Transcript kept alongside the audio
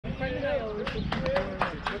With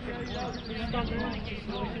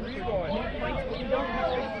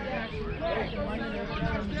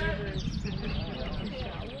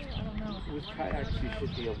kayaks, you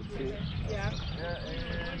should be able to. Yeah.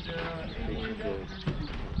 They should go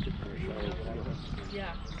get their showers.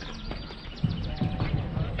 Yeah.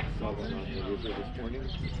 Saw them on the river this morning.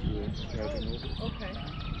 We were driving over. Okay.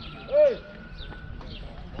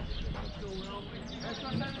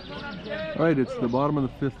 All right, it's the bottom of the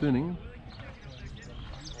fifth inning.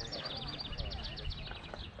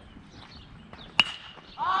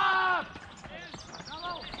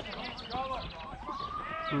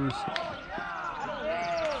 First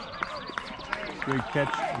great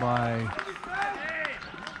catch by,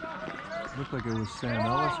 looked like it was Sam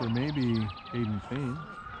Ellis or maybe Hayden Payne.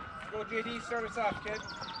 Go JD, start us off, kid.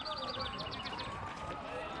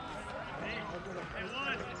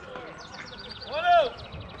 One out.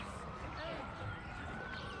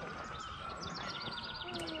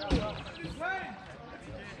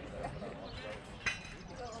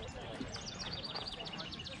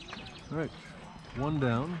 All right, one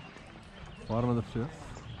down, bottom of the fifth.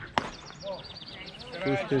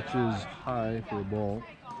 First pitch is high for a ball.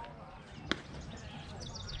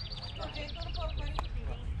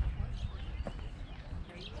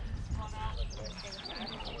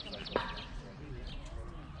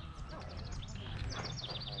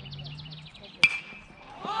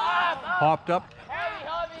 Popped up,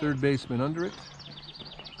 third baseman under it,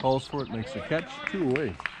 calls for it, makes the catch, 2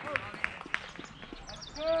 away.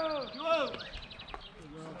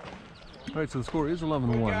 All right, so the score is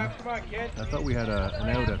 11-1. I thought we had an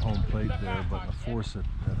out at home plate there, but a force at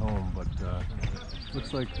home. But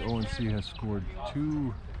looks like ONC has scored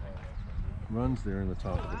 2 runs there in the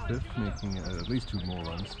top of the fifth, making at least 2 more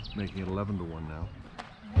runs, making it 11-1 now.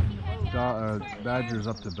 Badgers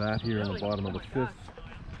up to bat here in the bottom of the fifth.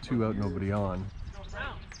 2 out, nobody on.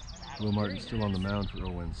 Will Martin still on the mound for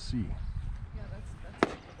ONC.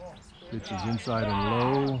 Pitch is inside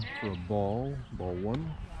and low for a ball. Ball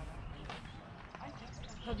 1.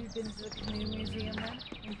 Have you been to the Canoe Museum then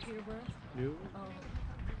in Peterborough? No. Oh.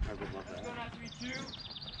 I would love that.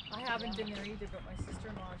 I haven't been there either, but my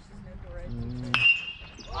sister-in-law, she's an outdoor ed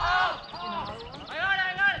teacher.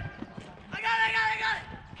 I got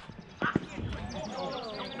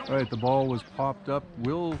it! All right, the ball was popped up.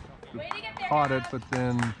 Will caught it, but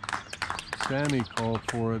then Sammy called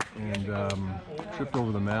for it and tripped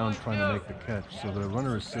over the mound trying to make the catch. So the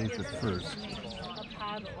runner is safe at first.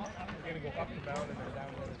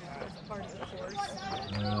 Part of the course.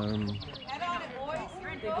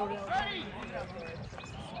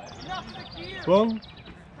 Fung?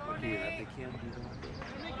 They can't do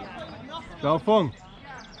that. Zhao Feng.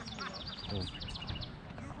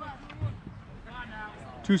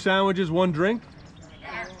 2 sandwiches, 1 drink.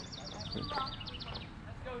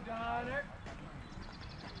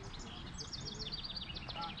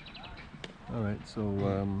 All right, so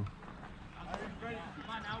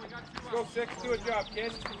Go 6, do a job,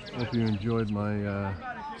 kid. hope you enjoyed my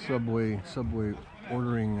Subway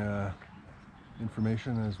ordering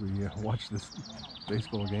information as we watch this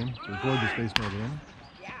baseball game, record this baseball game.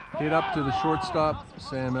 Hit up to the shortstop.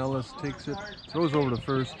 Sam Ellis takes it, throws over to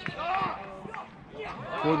first.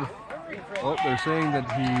 Oh, they're saying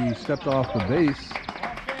that he stepped off the base,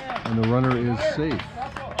 and the runner is safe.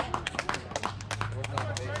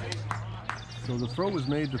 So the throw was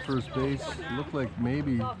made to first base. It looked like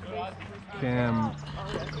maybe Cam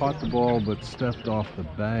caught the ball but stepped off the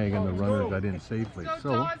bag and the runner got in safely.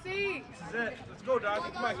 So, Let's go,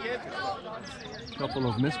 Dodgy. Come on, kid. a couple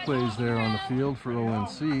of misplays there on the field for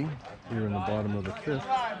ONC here in the bottom of the fifth.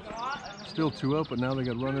 Still 2 out, but now they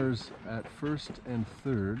got runners at first and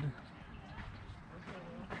third.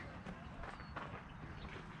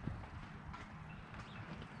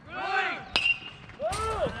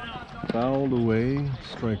 Fouled away,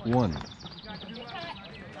 strike 1.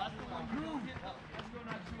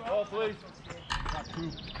 Ball, please.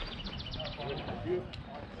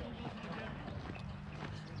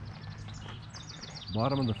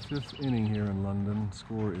 Bottom of the fifth inning here in London.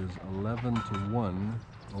 Score is 11-1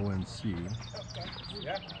 ONC.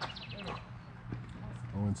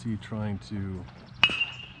 ONC trying to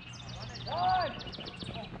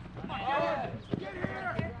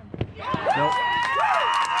nope.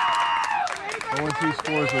 ONC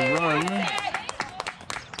scores a run.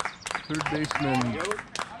 Third baseman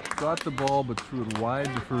got the ball but threw it wide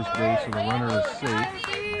to first base, so the runner is safe.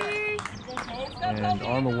 And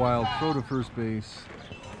on the wild throw to first base,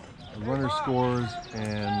 the runner scores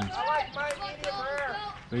and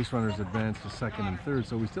base runners advance to second and third.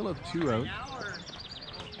 So we still have 2 out.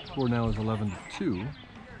 Score now is 11-2.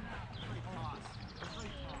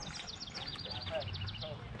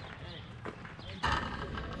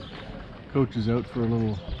 Coach is out for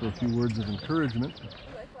a few words of encouragement.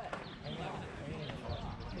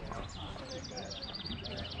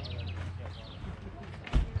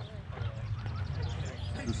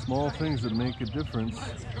 The small things that make a difference.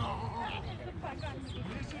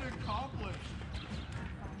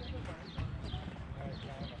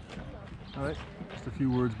 All right, just a few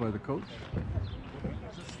words by the coach.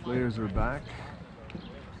 Players are back.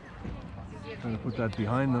 Trying to put that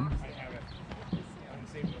behind them.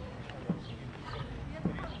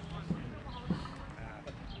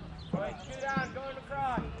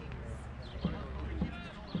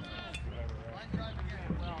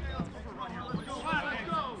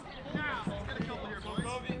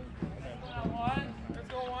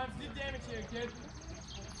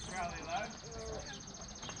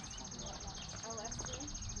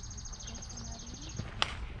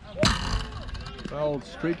 Fouled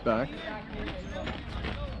straight back.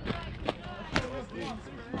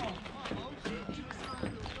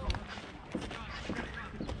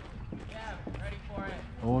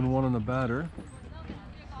 Oh, and 1 on the batter.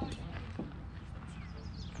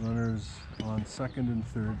 Runners on second and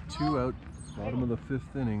third. 2 out, bottom of the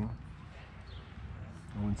 5th inning.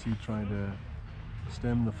 ONC trying to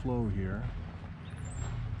stem the flow here.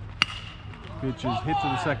 Pitch is hit to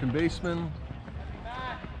the second baseman.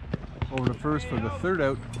 Over to first for the 3rd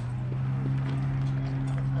out.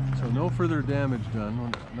 So no further damage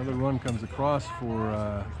done. Another run comes across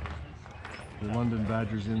for the London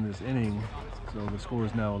Badgers in this inning. So the score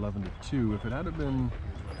is now 11-2. If it had been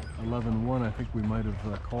 11-1, I think we might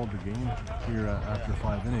have called the game here after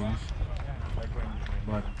 5 innings.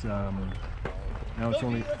 But now it's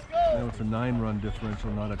a 9-run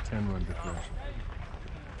differential, not a 10-run differential.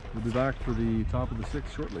 We'll be back for the top of the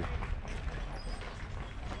 6th shortly.